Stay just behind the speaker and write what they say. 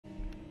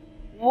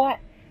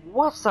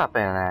What's up,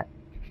 Internet?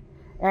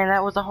 And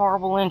that was a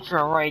horrible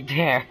intro right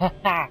there.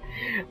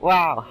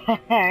 Wow.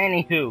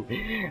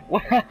 Anywho,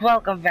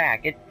 welcome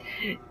back.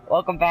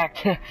 Welcome back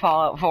to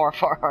Fallout 4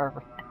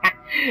 Forever.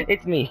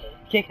 It's me.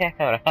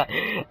 Oh,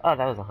 that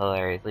was a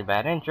hilariously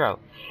bad intro.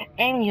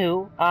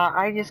 Anywho,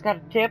 I just got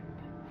a tip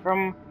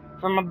from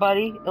my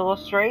buddy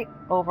Illustrate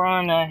over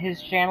on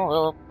his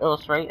channel.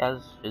 Illustrate,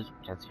 as his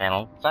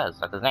channel says,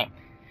 that's his name.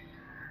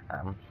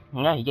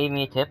 Yeah, he gave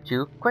me a tip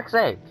to quick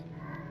save.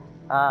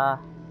 I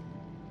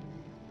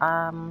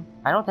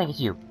don't think it's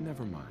you.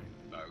 Never mind.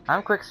 Okay.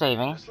 I'm quick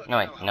saving. No,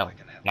 wait, no.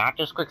 Not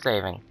just quick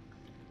saving.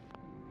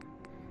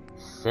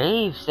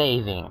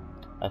 Saving.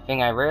 A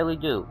thing I rarely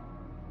do.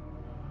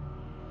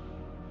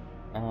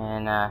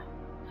 And,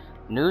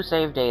 new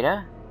save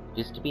data,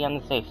 just to be on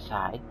the safe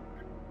side.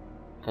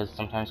 Because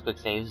sometimes quick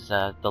saves,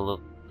 the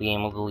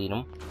game will delete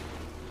them.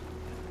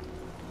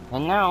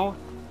 And now,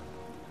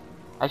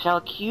 I shall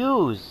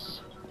accuse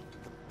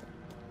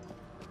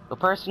the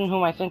person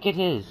whom I think it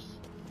is.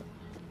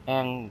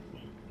 And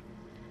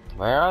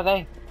where are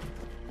they?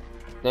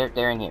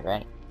 They're in here,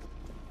 right?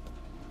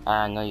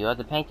 No, you are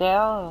the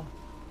painter.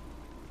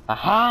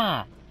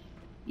 Aha!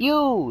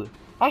 You!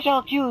 I shall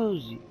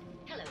accuse you.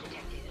 Hello,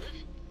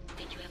 Detective.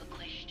 Did you have a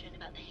question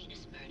about the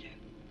heinous murder?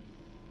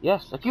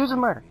 Yes, accuse of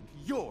murder.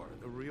 You're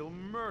the real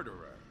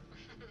murderer.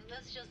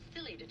 That's just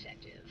silly,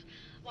 Detective.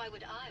 Why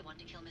would I want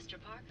to kill Mr.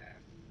 Parker?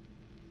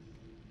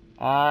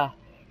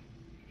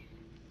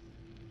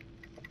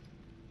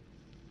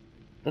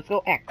 Let's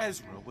go X.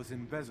 Ezra was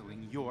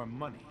embezzling your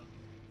money.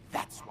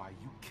 That's why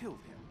you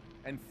killed him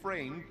and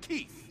framed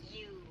Keith.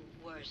 You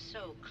were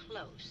so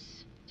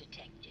close,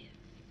 Detective.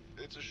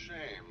 It's a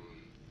shame.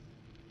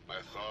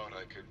 I thought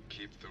I could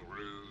keep the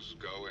ruse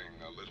going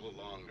a little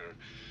longer.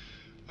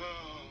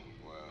 Oh,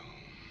 well.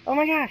 Oh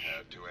my gosh.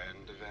 Had to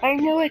end eventually, I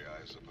knew it.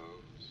 I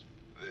suppose.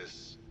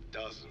 This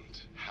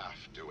doesn't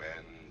have to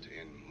end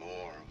in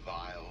more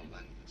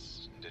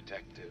violence,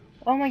 Detective.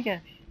 Oh my gosh.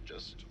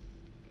 Just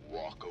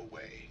walk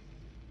away.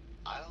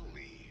 I'll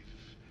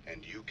leave,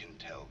 and you can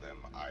tell them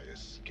I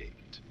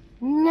escaped.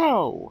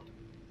 No.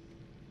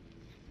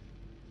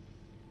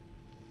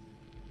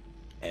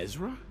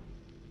 Ezra?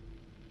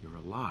 You're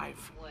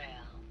alive. Well,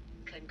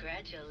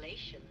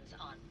 congratulations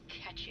on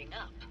catching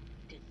up,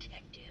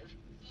 Detective.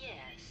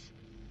 Yes,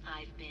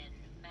 I've been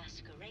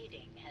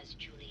masquerading as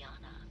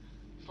Juliana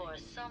for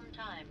some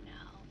time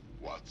now.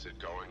 What's it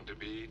going to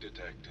be,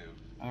 Detective?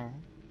 Alright.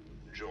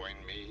 Join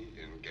me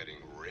in getting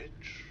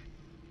rich?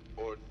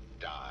 Or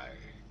die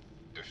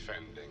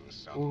defending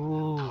some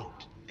Ooh.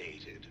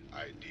 outdated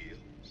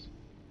ideals?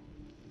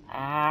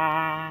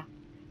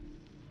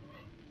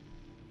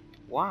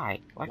 Why?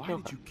 Why kill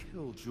did her? you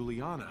kill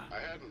Juliana? I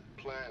hadn't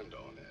planned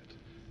on it,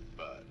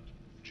 but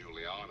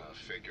Juliana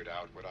figured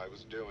out what I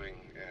was doing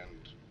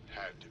and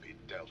had to be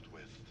dealt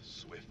with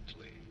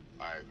swiftly.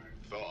 I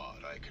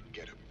thought I could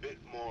get a bit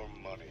more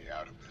money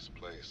out of this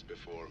place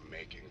before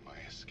making my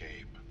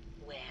escape.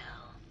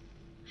 Well,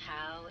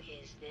 how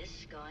is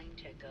this going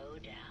to go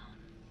down?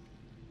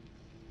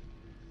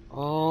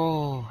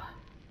 Oh.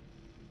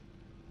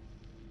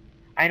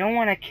 I don't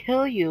want to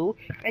kill you.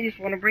 I just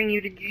want to bring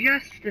you to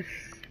justice.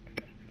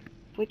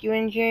 Put you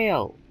in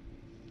jail.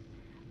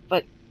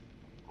 But,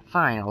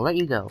 fine, I'll let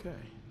you go. Okay,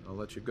 I'll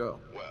let you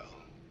go. Well,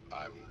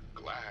 I'm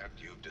glad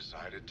you've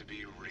decided to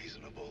be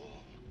reasonable.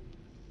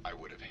 I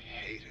would have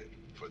hated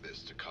for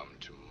this to come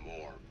to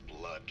more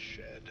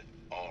bloodshed.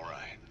 All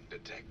right,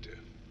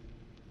 Detective.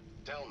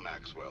 Tell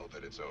Maxwell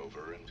that it's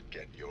over and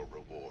get your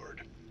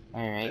reward.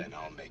 Alright. Then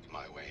I'll make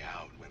my way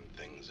out when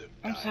things have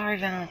I'm died sorry,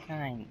 down.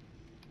 Valentine.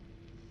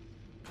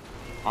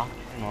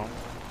 Optional.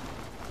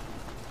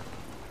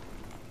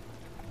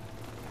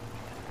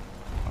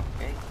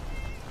 Okay.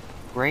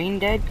 Brain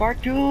Dead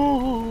Part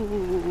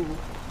 2!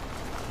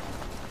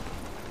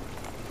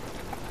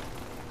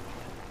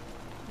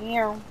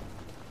 Meow.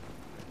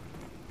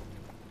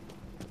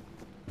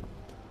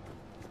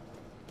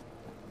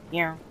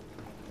 Meow.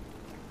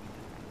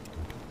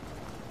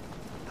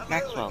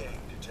 Maxwell. Hello again,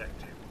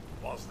 Detective.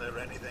 Was there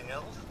anything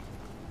else?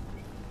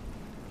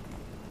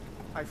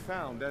 I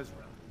found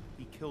Ezra.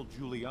 He killed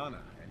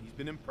Juliana, and he's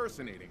been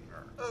impersonating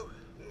her. Oh,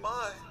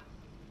 my.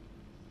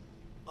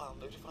 I'll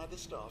notify the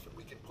staff and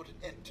we can put an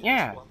end to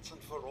Yeah. this once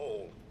and for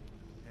all.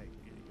 Hey,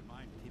 you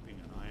mind keeping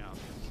an eye out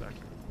for a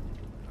second?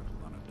 Gotta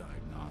run a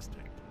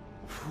diagnostic.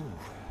 Whew.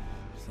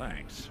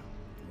 Thanks.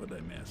 What'd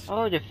I miss?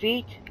 Oh,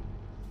 defeat?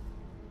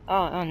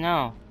 Oh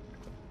no.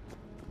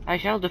 I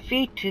shall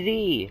defeat to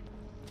thee.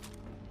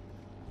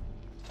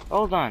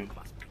 Hold on.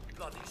 Must be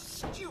bloody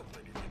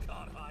stupid if you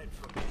can't hide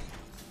from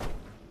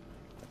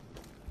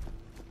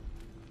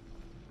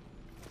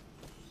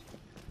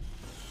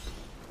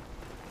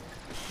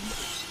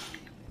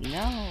me.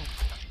 No.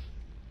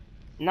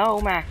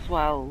 No,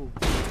 Maxwell.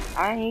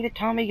 I need a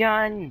Tommy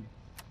gun.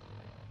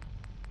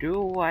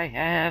 Do I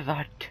have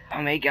a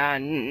Tommy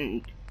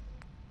gun?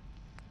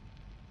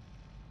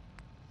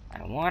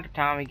 I want a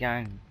Tommy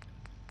gun.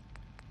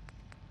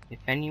 If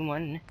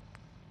anyone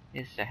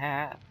is to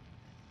have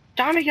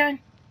Tommy gun!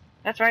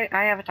 That's right,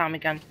 I have a Tommy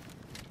gun.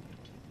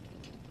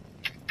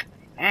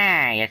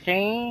 Ah, you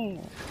see?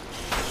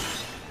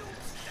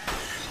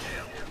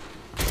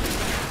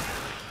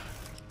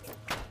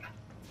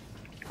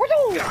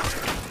 Woo-hoo!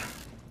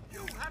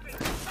 You have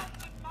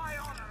insulted my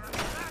honor, and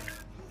that you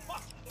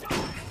must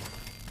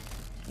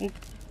die.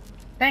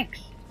 Thanks.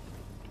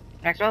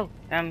 Maxwell,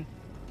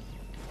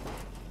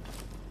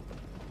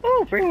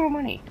 ooh, bring more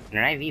money. And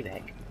an IV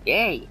bag.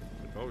 Yay!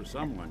 Suppose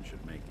someone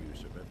should make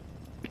use of it.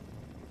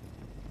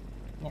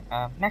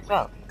 Yeah,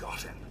 Maxwell.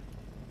 Got him.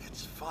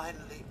 It's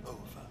finally over.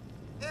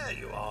 There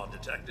you are,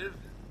 Detective.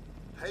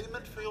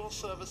 Payment for your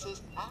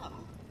services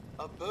and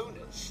a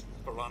bonus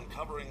for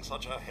uncovering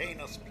such a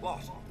heinous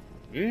plot.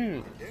 I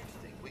don't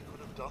think we could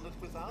have done it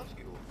without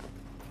you.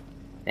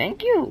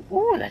 Thank you.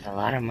 Ooh, that's a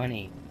lot of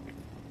money.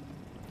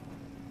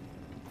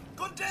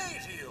 Good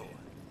day to you.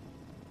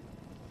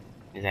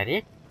 Is that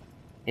it?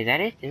 Is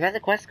that it? Is that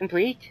the quest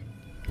complete?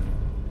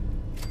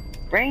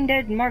 Brain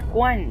Dead Mark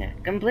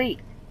 1 complete.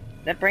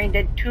 That Brain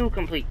Dead 2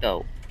 complete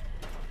though.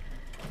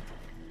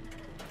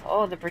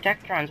 Oh, the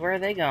Protectrons, where are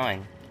they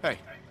going? Hey,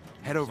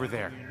 head over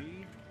there.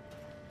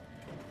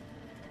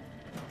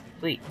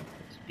 Complete.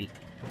 Speak.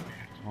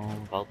 Oh,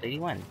 Vault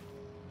 81.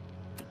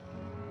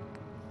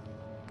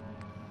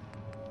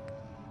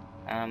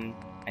 I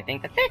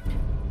think that's it.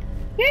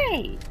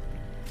 Yay!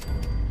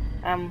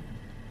 Now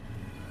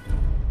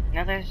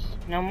there's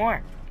no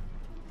more.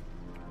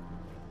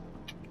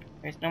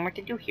 There's no more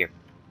to do here.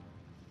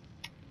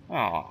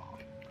 Oh.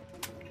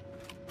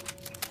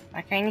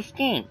 That kinda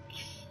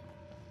stinks.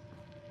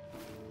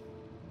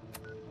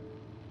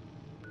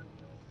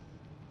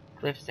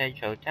 Cliff's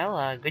Edge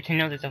Hotel, good to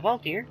know there's a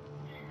vault here.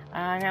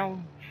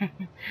 Now,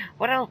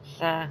 what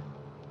else?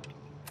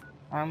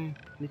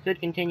 We could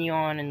continue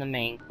on in the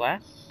main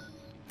quest.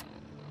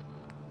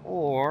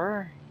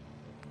 Or...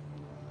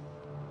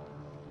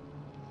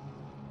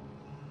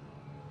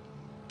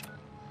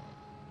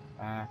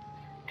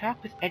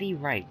 talk with Eddie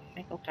Wright. I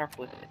think I'll talk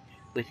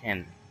with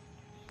him.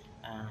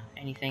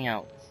 Anything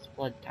else?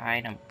 Blood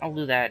Tide, I'll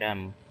do that,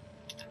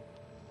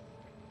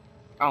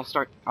 off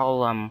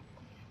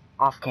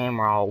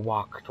camera, I'll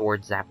walk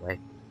towards that way.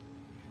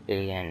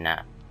 And,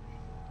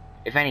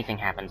 if anything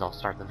happens, I'll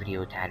start the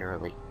video a tad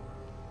early.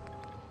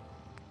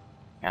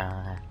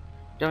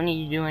 Don't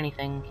need to do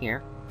anything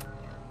here.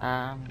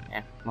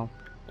 Well,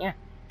 yeah,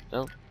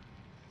 so...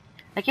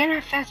 I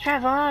cannot fast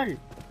travel!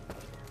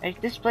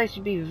 This place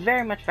should be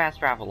very much fast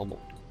travelable.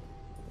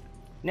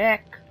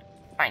 Nick!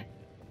 Fine.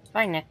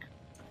 Fine, Nick.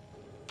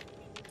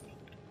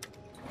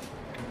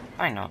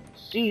 Fine, I'll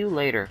see you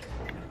later.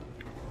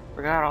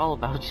 Forgot all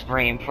about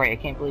spray and pray. I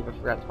can't believe I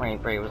forgot spray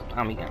and pray was a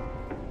Tommy gun.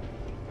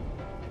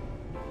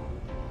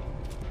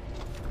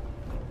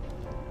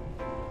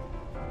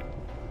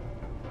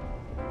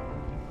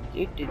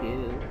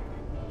 Do-do-do.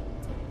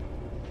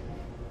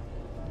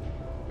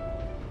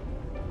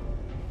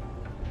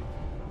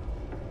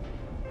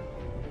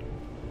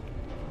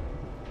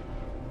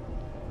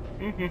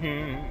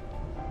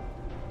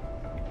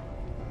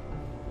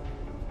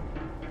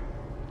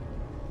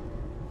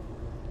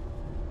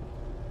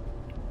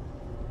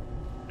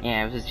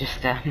 Yeah, it was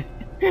just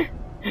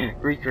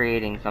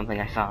recreating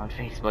something I saw on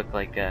Facebook,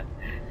 like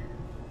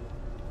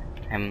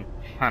I'm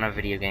on a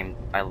video game.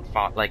 I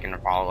thought like in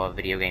a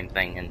video game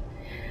thing, and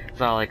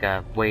saw like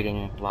a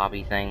waiting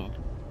lobby thing.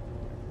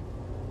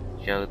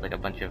 Showed like a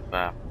bunch of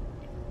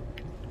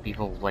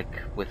people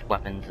like with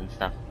weapons and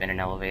stuff in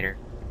an elevator.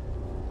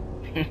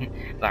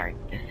 Sorry,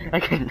 I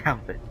couldn't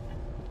help it.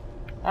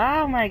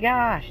 Oh my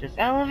gosh, this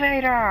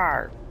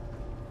elevator!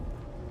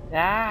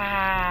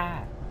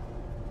 Ah!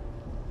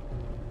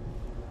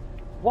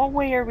 What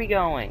way are we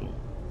going?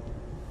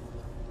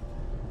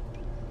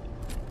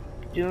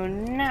 Do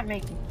not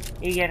make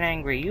me get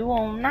angry. You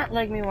will not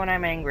like me when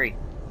I'm angry.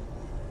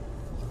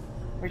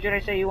 Or should I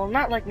say, you will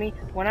not like me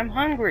when I'm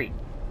hungry.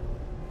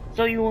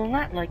 So you will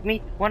not like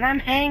me when I'm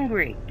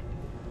hangry.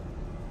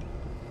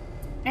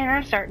 And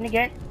I'm starting to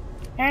get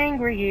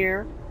angry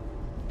here.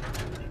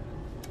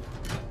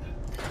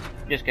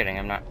 Just kidding,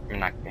 I'm not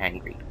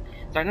angry.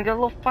 Starting to get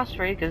a little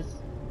frustrated because,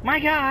 my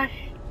gosh,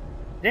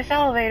 this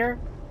elevator.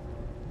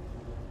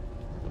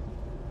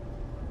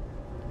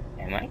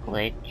 Am I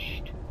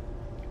glitched?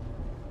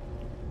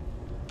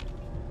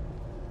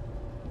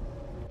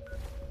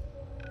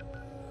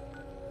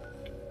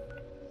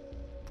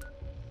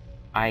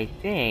 I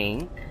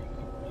think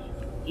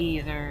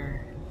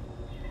either...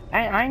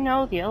 I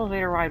know the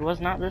elevator ride was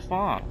not this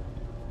long.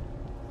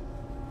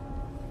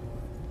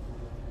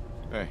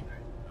 Hey.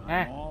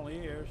 I'm all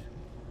ears.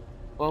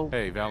 Well,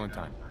 Hey,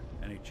 Valentine.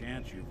 Any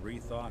chance you've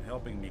rethought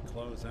helping me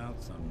close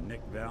out some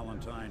Nick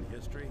Valentine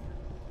history?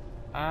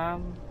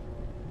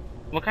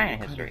 what kind of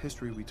What history? kind of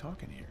history are we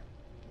talking here?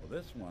 Well,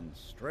 this one's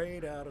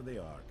straight out of the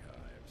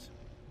archives.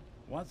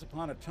 Once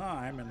upon a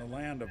time, in the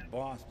land of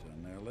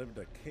Boston, there lived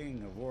a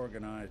king of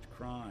organized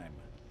crime,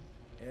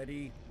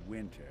 Eddie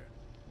Winter.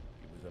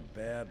 He was a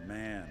bad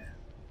man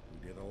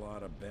who did a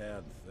lot of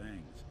bad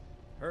things,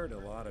 hurt a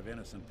lot of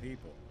innocent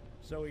people.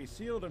 So he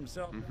sealed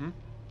himself...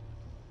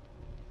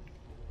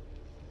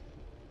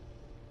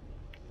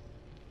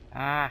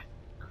 Ah,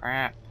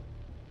 crap.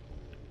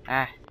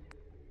 Ah.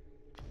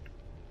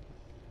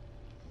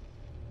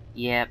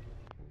 Yep.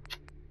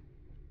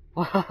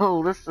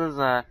 Well, this is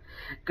a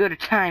good a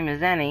time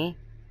as any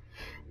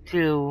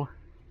to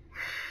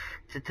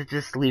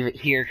just leave it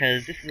here,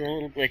 because this is a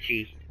little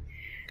glitchy.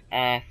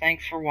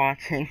 Thanks for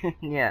watching.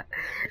 Yeah,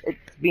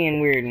 it's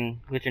being weird and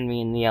glitching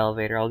me in the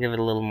elevator. I'll give it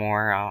a little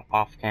more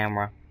off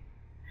camera.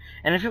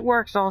 And if it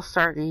works, I'll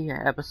start the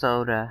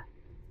episode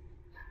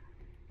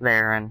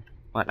there and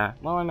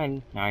whatnot. Well, I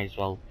might as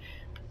well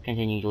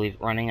continue to leave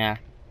it running.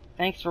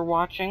 Thanks for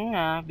watching.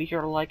 Be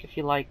sure to like if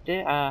you liked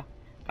it.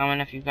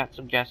 Comment if you've got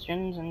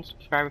suggestions, and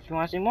subscribe if you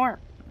want to see more.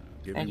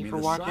 Thank you for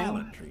watching.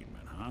 Silent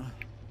treatment, huh?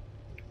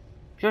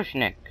 Shush,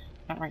 Nick.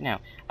 Not right now.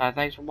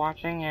 Thanks for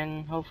watching,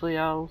 and hopefully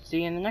I'll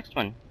see you in the next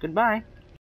one. Goodbye.